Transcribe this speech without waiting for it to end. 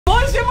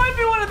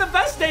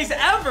best days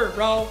ever,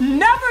 bro.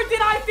 Never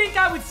did I think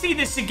I would see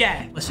this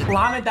again. Listen,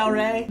 Lana Del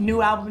Rey,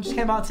 new album just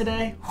came out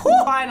today. Whew,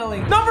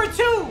 finally. Number 2,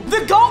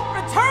 the GOAT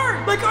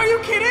returned. Like, are you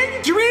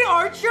kidding? Dre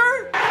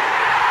Archer?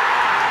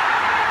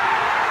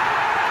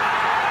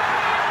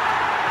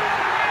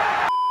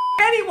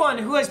 Anyone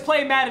who has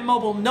played Madden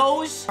Mobile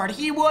knows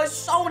he was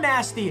so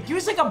nasty. He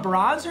was like a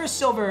bronze or a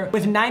silver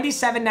with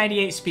 97,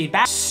 98 speed.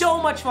 Back so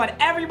much fun.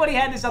 Everybody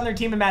had this on their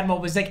team in Madden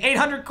Mobile. It was like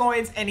 800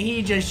 coins and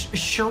he just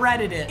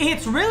shredded it.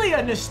 It's really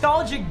a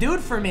nostalgic dude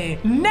for me.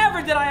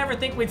 Never did I ever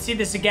think we'd see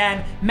this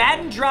again.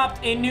 Madden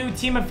dropped a new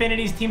Team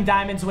Affinities, Team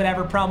Diamonds,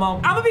 whatever promo.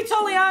 I'm gonna be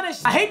totally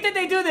honest. I hate that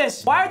they do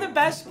this. Why are the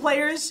best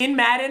players in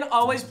Madden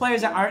always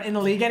players that aren't in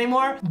the league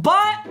anymore?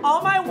 But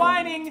all my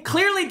whining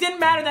clearly didn't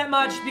matter that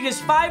much because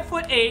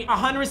 5'8",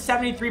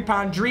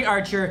 173-pound Dre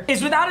Archer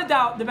is without a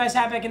doubt the best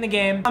halfback in the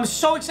game. I'm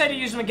so excited to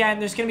use him again.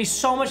 There's gonna be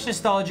so much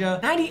nostalgia.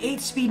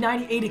 98 speed,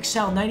 98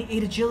 excel,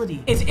 98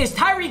 agility. It's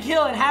Tyreek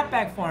Hill in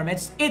halfback form.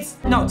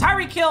 No,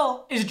 Tyreek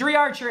Hill is Dre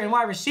Archer in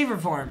wide receiver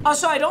form.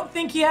 Also, I don't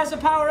think he has a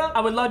power up.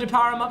 I would love to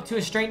power him up to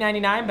a straight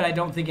 99, but I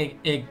don't think it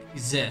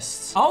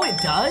exists. Oh,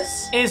 it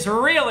does? It's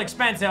real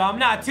expensive. I'm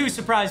not too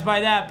surprised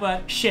by that,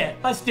 but shit,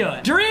 let's do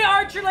it. Dre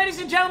Archer, ladies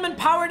and gentlemen,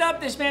 powered up.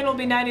 This man will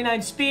be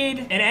 99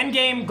 speed, an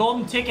endgame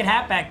golden ticket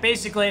halfback,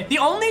 basically. The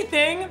only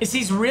thing is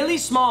he's really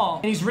small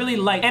and he's really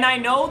light. And I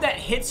know that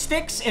hit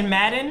sticks in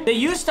Madden, they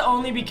used to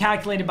only be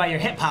calculated by your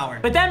hit power.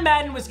 But then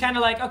Madden was kind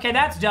of like, okay,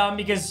 that's dumb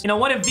because, you know,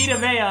 what if Vita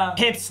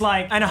Vea hits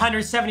like an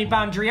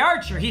 170-pound Dre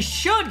Archer? He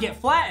should get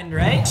flattened,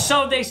 right?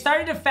 So they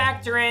started to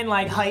factor in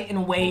like height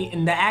and weight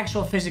and the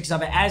actual physics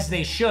of it as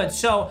they should.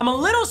 So I'm a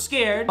little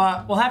scared,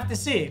 but we'll have to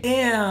see.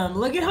 Damn,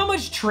 look at how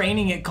much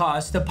training it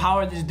costs to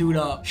power this dude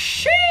up.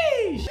 Sheesh.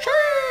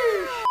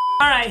 Sheesh.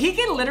 All right, he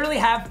can literally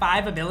have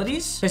 5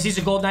 abilities because he's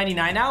a gold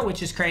 99 now,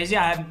 which is crazy.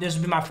 This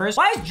would be my first.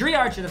 Why is Dre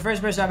Archer the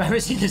first person I've ever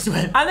seen this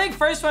with? I think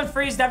first one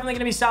free is definitely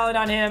gonna be solid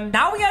on him.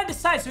 Now we gotta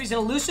decide. So he's an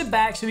elusive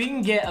back, so he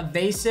can get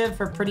evasive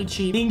for pretty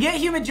cheap. He can get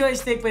human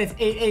joystick, but his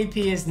 8 AP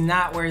is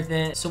not worth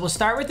it. So we'll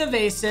start with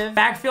evasive.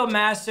 Backfield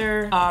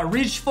master,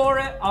 reach for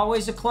it,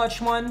 always a clutch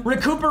one.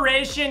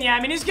 Recuperation, yeah,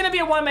 I mean, he's gonna be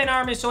a one-man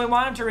army, so we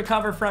want him to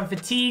recover from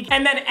fatigue.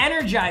 And then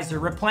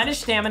energizer, replenish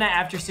stamina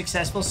after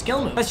successful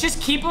skill move. Let's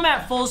just keep him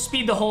at full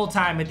speed the whole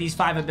time with these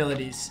 5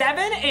 abilities.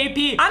 7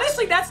 AP.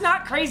 Honestly, that's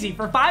not crazy.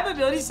 For 5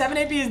 abilities, 7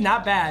 AP is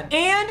not bad.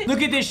 And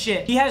look at this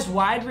shit. He has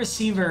wide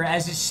receiver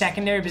as his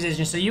secondary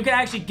position. So you could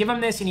actually give him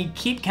this and he'd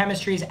keep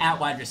chemistries at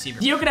wide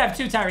receiver. You could have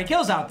 2 Tyreek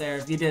Hills out there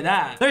if you did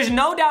that. There's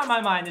no doubt in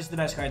my mind this is the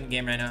best card in the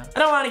game right now. I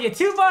don't want to get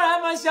too far ahead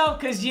of myself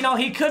because, you know,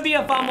 he could be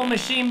a fumble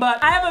machine,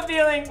 but I have a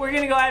feeling we're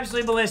going to go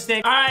absolutely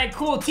ballistic. All right,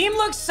 cool. Team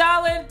looks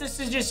solid. This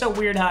is just a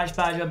weird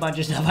hodgepodge of a bunch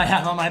of stuff I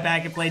have on my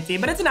back and play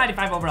team, but it's a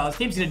 95 overall. This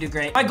team's going to do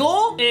great. My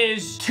goal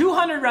is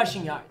 200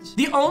 rushing yards.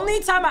 The only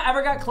time I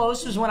ever got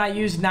close was when I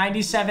used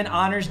 97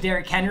 honors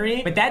Derrick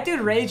Henry, but that dude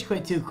rage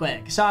quit too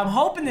quick. So I'm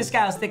hoping this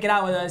guy will stick it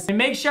out with us and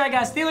make sure I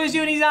got Steelers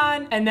unis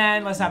on, and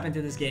then let's hop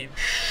into this game.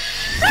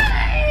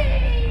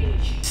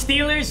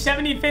 Steelers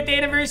 75th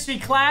anniversary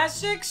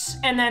classics,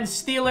 and then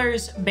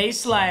Steelers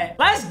base light.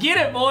 Let's get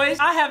it, boys.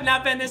 I have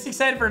not been this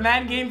excited for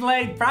Madden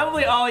gameplay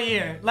probably all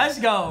year. Let's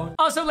go.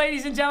 Also,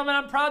 ladies and gentlemen,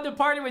 I'm proud to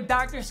partner with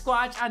Dr.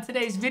 Squatch on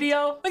today's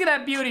video. Look at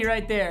that beauty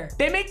right there.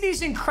 They make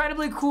these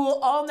incredibly cool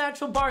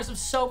all-natural bars of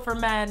soap for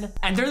men,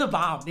 and they're the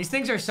bomb. These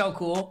things are so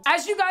cool.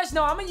 As you guys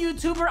know, I'm a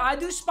YouTuber. I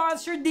do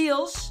sponsored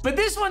deals, but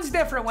this one's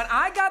different. When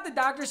I got the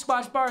Dr.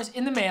 Squatch bars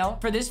in the mail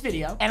for this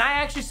video, and I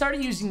actually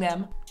started using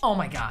them, oh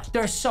my God,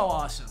 they're so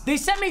awesome. They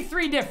sent me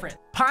 3 different: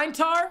 pine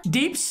tar,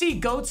 deep sea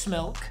goat's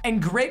milk,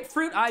 and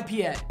grapefruit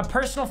IPA. My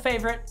personal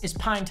favorite is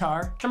pine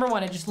tar. Number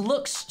 1, it just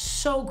looks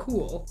so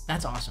cool.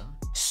 That's awesome.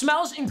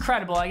 Smells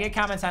incredible. I get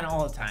comments on it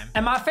all the time.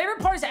 And my favorite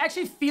part is it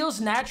actually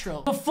feels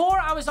natural. Before,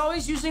 I was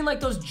always using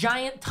like those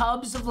giant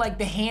tubs of like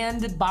the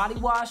hand body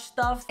wash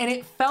stuff, and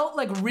it felt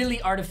like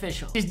really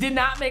artificial. Just did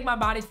not make my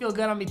body feel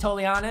good, I'll be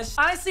totally honest.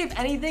 Honestly, if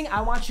anything,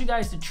 I want you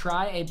guys to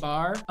try a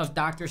bar of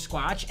Dr.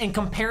 Squatch and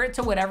compare it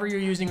to whatever you're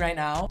using right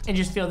now and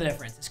just feel the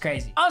difference. It's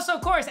crazy. Also,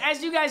 of course,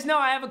 as you guys know,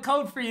 I have a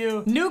code for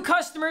you. New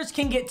customers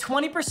can get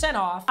 20%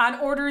 off on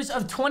orders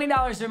of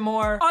 $20 or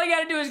more. All you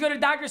gotta do is go to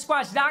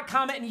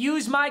drsquatch.com and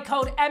use my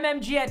code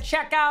MMG at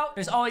checkout.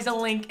 There's always a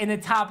link in the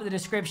top of the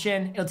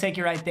description. It'll take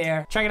you right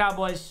there. Check it out,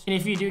 boys. And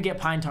if you do get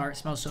pine tar, it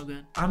smells so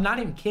good. I'm not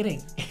even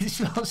kidding. It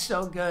smells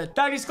so good.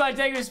 Dr. Squatch,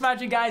 thank you for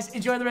sponsoring, guys.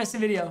 Enjoy the rest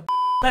of the video.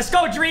 Let's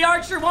go, Dre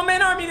Archer.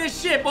 One-man army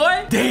this shit,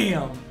 boy.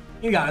 Damn.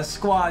 You got a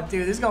squad,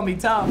 dude. This is gonna be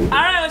tough. All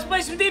right, let's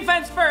play some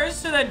defense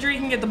first so that Dre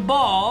can get the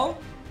ball.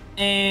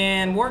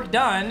 And work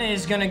done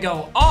is gonna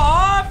go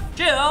off.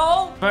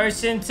 Chill.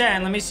 1st and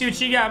 10. Let me see what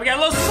you got. We got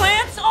a little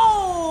slants.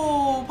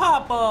 Oh,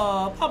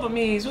 Papa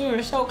means we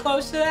were so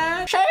close to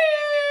that. Sheesh.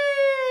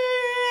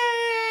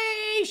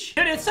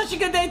 Dude, it's such a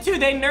good day too.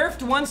 They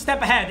nerfed 1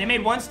 step ahead. They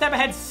made 1 step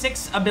ahead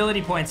 6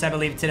 ability points, I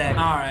believe, today. All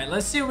right,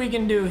 let's see what we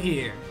can do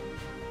here.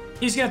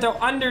 He's gonna throw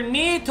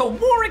underneath to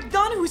Warwick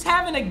Dunn, who's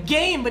having a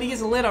game, but he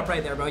gets lit up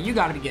right there, bro. You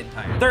gotta be getting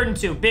tired. 3rd and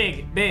 2.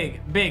 Big, big,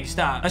 big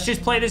stop. Let's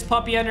just play this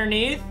puppy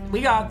underneath.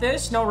 We got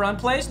this. No run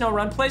plays, no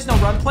run plays, no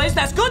run plays.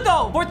 That's good,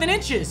 though. 4th and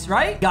inches,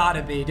 right?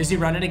 Gotta be. Does he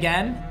run it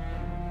again?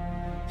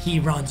 He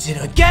runs it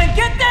again.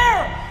 Get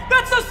there!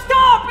 That's a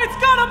stop! It's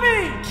gotta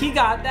be! He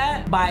got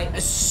that by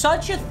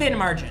such a thin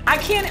margin. I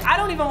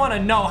don't even want to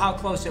know how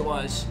close it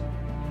was.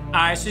 All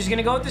right, so he's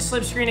gonna go with the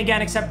slip screen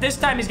again, except this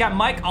time he's got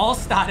Mike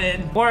Allstott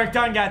in. Warwick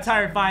Dunn got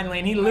tired finally,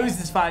 and he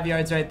loses 5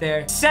 yards right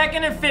there.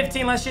 2nd and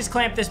 15. Let's just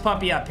clamp this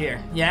puppy up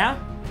here. Yeah?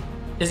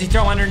 Does he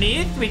throw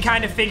underneath? We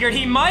kind of figured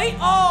he might.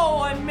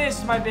 Oh, I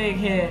missed my big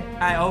hit.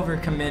 I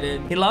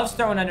overcommitted. He loves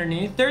throwing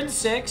underneath. 3rd and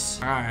 6.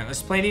 All right,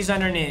 let's play these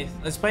underneath.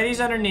 Let's play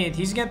these underneath.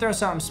 He's gonna throw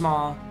something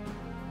small.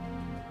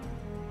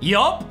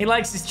 Yup. He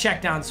likes his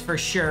checkdowns for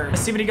sure.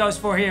 Let's see what he goes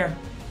for here.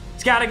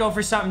 He's got to go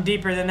for something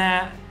deeper than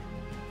that.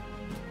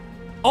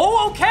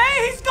 Oh,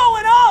 okay, he's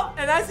going up.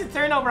 And that's a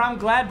turnover. I'm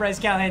glad Bryce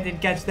Callahan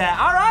didn't catch that.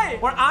 All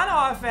right, we're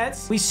on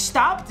offense. We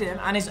stopped him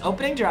on his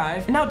opening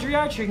drive. And now Dre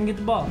Archer can get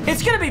the ball.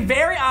 It's going to be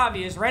very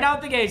obvious right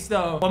out the gates,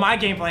 though, what my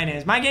game plan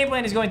is. My game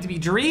plan is going to be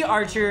Dre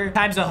Archer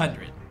times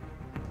 100.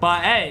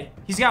 But, hey,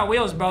 he's got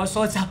wheels, bro, so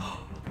let's...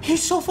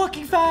 He's so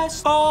fucking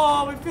fast.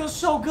 Oh, it feels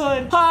so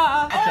good.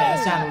 Ha. Okay,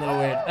 that sounded a little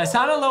weird. That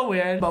sounded a little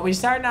weird, but we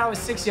start now with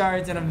 6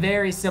 yards and a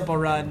very simple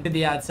run to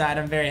the outside.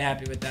 I'm very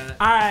happy with that.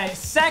 All right,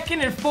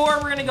 2nd and 4.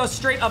 We're gonna go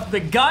straight up the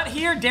gut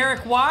here.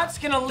 Derek Watt's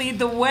gonna lead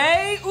the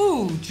way.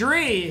 Ooh,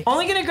 Dree.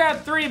 Only gonna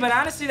grab 3, but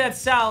honestly, that's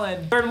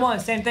solid. 3rd and 1,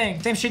 same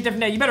thing. Same shit, different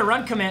day. You better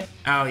run commit.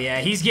 Oh, yeah,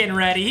 he's getting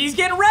ready. He's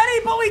getting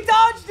ready, but we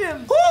dodged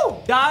him. Woo!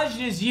 Dodged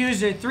his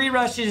user. 3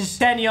 rushes,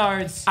 10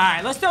 yards. All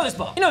right, let's throw this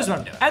ball. He knows what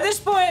I'm doing. At this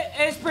point,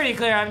 it's pretty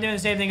clear I'm doing the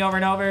same thing over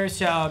and over,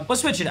 so we'll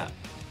switch it up.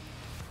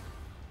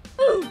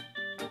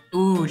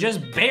 Ooh, just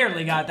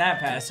barely got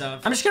that pass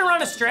up. I'm just gonna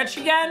run a stretch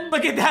again.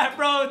 Look at that,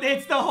 bro.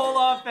 It's the whole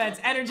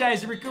offense.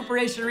 Energize,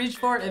 recuperation, reach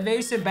for it,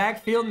 evasive,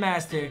 backfield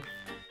master.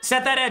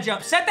 Set that edge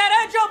up. Set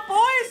that edge up,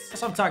 boys.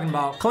 That's what I'm talking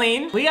about.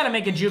 Clean. We gotta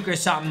make a juke or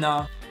something,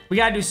 though. We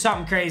gotta do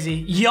something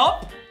crazy.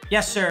 Yup.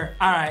 Yes, sir.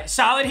 All right,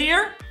 solid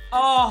here.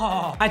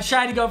 Oh, I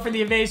tried to go for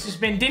the evasive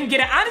spin. Didn't get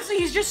it. Honestly,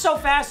 he's just so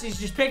fast. He's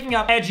just picking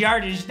up edge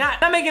yardage. He's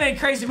not making any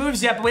crazy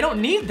moves yet, but we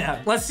don't need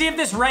them. Let's see if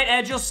this right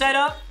edge will set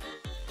up.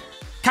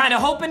 Kind of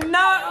hoping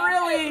not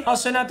really.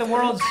 Also not the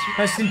world's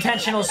most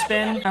intentional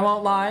spin. I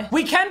won't lie.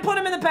 We can put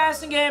him in the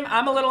passing game.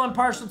 I'm a little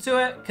impartial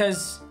to it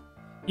because,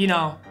 you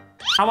know,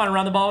 I want to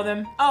run the ball with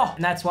him. Oh,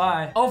 and that's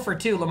why. 0 for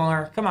 2,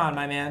 Lamar. Come on,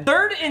 my man.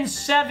 3rd and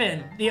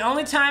 7. The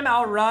only time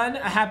I'll run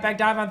a halfback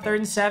dive on 3rd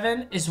and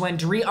 7 is when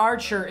Dre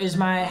Archer is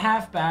my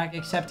halfback,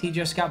 except he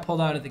just got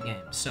pulled out of the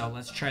game. So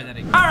let's try that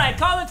again. All right,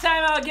 call the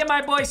timeout. Give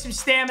my boy some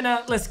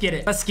stamina. Let's get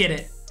it. Let's get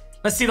it.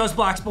 Let's see those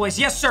blocks, boys.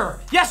 Yes, sir.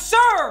 Yes,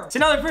 sir. It's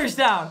another 1st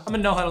down. I'm gonna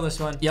no-huddle this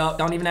one. Yup,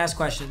 don't even ask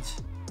questions.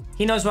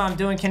 He knows what I'm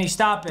doing. Can he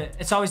stop it?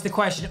 It's always the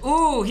question.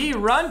 Ooh, he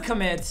run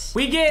commits.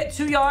 We get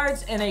 2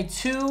 yards and a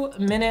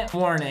 2-minute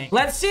warning.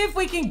 Let's see if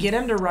we can get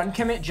him to run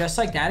commit just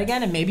like that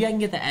again, and maybe I can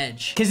get the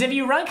edge. Because if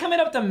you run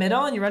commit up the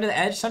middle and you run to the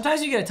edge,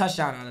 sometimes you get a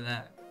touchdown out of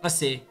that. Let's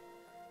see.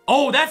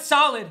 Oh, that's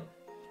solid.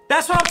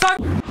 That's what I'm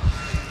talking about.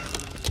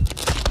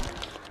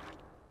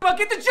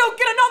 Get the joke,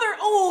 get another.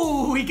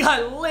 Oh, he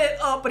got lit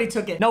up, but he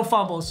took it. No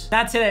fumbles.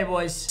 Not today,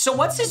 boys. So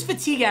what's his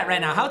fatigue at right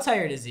now? How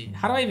tired is he?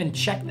 How do I even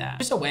check that?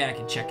 There's a way I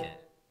can check it,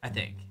 I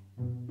think.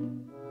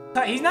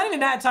 He's not even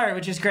that tired,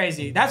 which is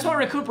crazy. That's what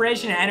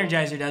recuperation and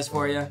energizer does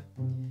for you.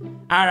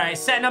 All right,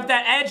 setting up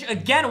that edge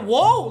again.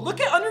 Whoa, look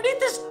at underneath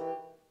this.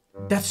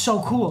 That's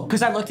so cool.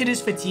 Because I looked at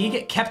his fatigue,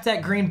 it kept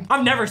that green.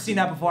 I've never seen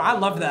that before. I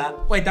love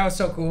that. Wait, that was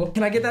so cool.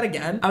 Can I get that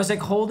again? I was like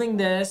holding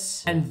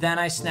this and then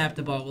I snapped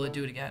the ball. Will it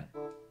do it again?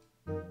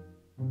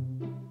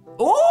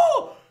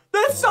 Oh,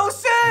 that's so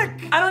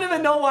sick. I don't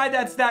even know why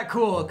that's that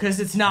cool because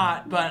it's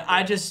not, but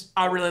I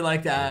really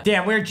like that.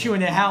 Damn, we're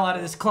chewing the hell out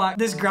of this clock.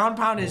 This ground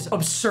pound is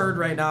absurd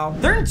right now.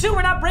 3rd and 2,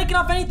 we're not breaking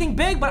off anything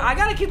big, but I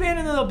gotta keep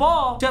handing the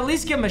ball to at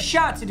least give him a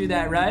shot to do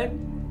that, right?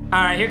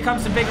 All right, here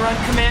comes the big run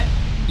commit.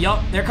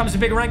 Yup, there comes the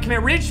big run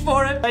commit. Reach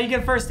for it. You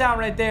get 1st down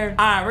right there.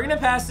 All right, we're gonna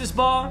pass this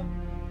ball.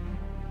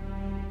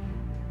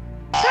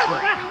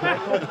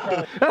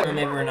 Or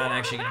maybe we're not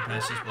actually gonna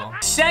pass this ball.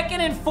 2nd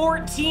and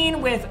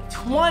 14 with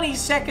 20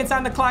 seconds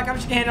on the clock. I'm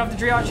just gonna hand it off to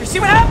Dre Archer.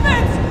 See what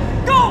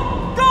happens.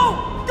 Go,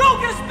 go,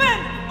 go, get a spin.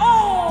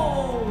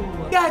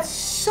 Oh, that's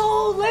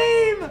so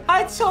lame.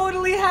 I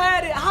totally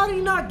had it. How did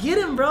you not get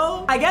him,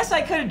 bro? I guess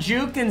I could have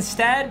juked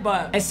instead,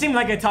 but it seemed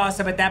like a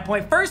toss-up at that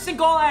point. 1st and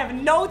goal. I have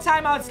no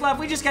timeouts left.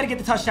 We just gotta get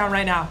the touchdown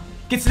right now.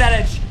 Get to that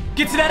edge.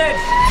 Get to that edge.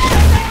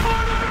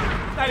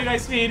 99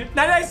 speed,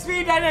 99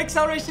 speed, 99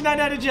 acceleration,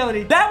 99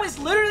 agility. That was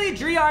literally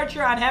Dre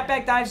Archer on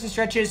halfback dives and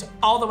stretches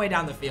all the way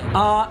down the field. And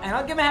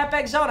I'll give him a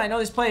halfback zone. I know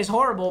this play is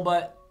horrible,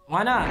 but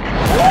why not?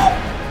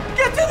 Woo!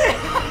 Get to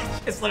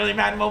the... It's literally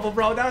Madden Mobile,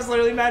 bro. That was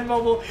literally Madden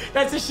Mobile.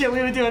 That's the shit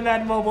we would do in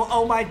Madden Mobile.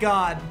 Oh my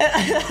God.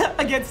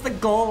 Against the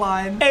goal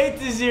line.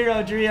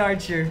 8-0, Dre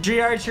Archer. Dre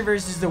Archer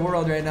versus the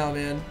world right now,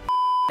 man.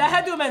 That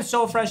had to have been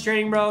so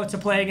frustrating, bro, to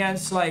play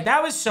against. Like,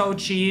 that was so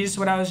cheese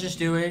what I was just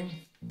doing.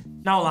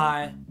 No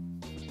lie.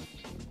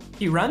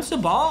 He runs the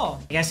ball.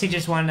 I guess he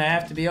just wanted to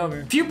have to be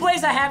over. Few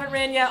plays I haven't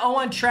ran yet.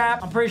 0-1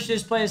 trap. I'm pretty sure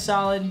this play is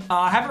solid.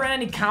 I haven't ran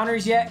any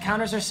counters yet.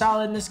 Counters are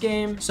solid in this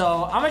game.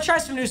 So I'm gonna try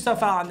some new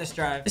stuff out on this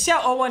drive. Let's see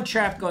how 0-1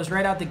 trap goes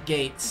right out the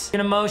gates.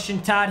 Gonna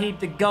motion Todd Heap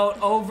the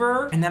GOAT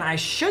over. And then I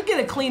should get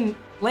a clean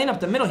lane up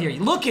the middle here.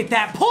 Look at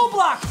that pull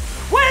block.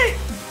 Wait,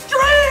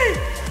 Dre!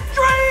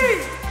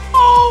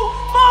 Oh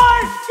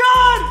my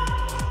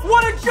God!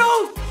 What a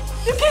joke!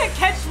 You can't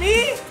catch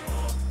me!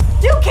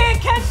 You can't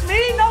catch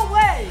me! No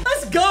way!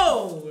 Let's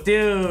go!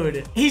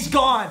 Dude, he's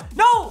gone.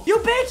 No! You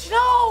bitch,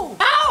 no!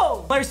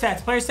 Ow! Player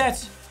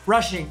stats.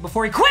 Rushing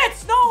before he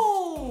quits.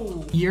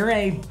 No! You're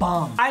a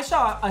bum. I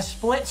saw a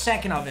split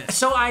second of it.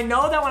 So I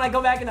know that when I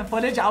go back in the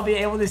footage, I'll be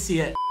able to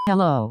see it.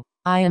 Hello.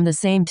 I am the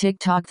same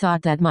TikTok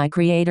thought that my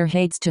creator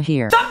hates to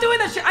hear. Stop doing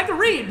that shit. I can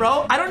read,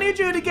 bro. I don't need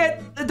you to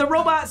get the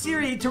robot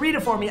Siri to read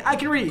it for me. I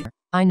can read.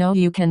 I know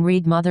you can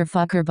read,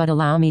 motherfucker, but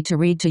allow me to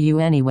read to you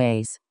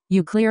anyways.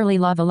 You clearly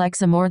love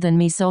Alexa more than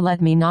me, so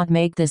let me not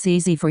make this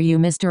easy for you.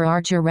 Mr.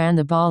 Archer ran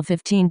the ball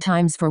 15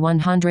 times for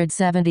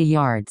 170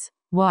 yards.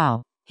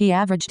 Wow. He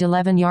averaged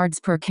 11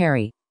 yards per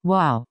carry.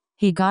 Wow.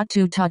 He got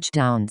 2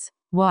 touchdowns.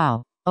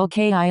 Wow.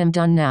 Okay, I am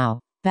done now.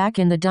 Back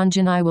in the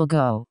dungeon I will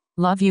go.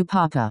 Love you,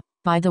 Papa.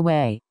 By the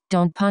way,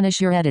 don't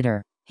punish your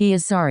editor. He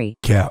is sorry.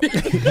 Cap.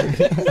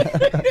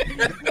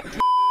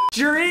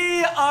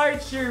 Dre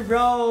Archer,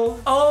 bro.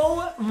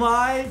 Oh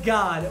my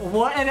God.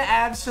 What an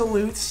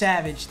absolute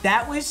savage.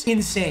 That was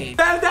insane.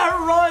 That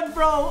run,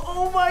 bro.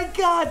 Oh my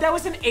God. That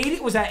was an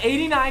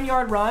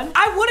 89-yard run?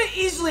 I would have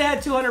easily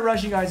had 200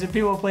 rushing yards if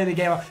people play the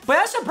game. But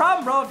that's the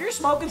problem, bro. If you're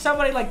smoking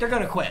somebody, like, they're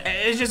gonna quit.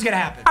 It's just gonna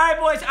happen. All right,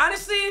 boys.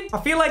 Honestly,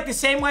 I feel like the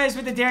same way as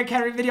with the Derrick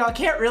Henry video, I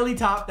can't really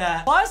top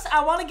that. Plus,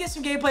 I want to get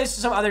some gameplays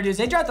to some other dudes.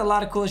 They dropped a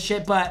lot of cool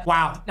shit, but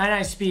wow.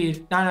 99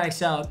 speed, 99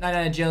 excel,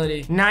 99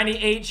 agility,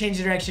 98 change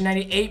of direction,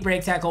 98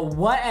 break tackle.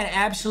 What an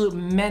absolute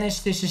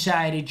menace to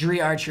society Dre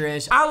Archer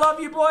is. I love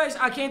you, boys.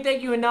 I can't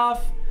thank you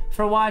enough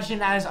for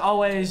watching, as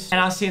always, and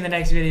I'll see you in the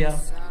next video.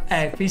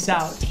 Hey, peace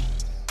out.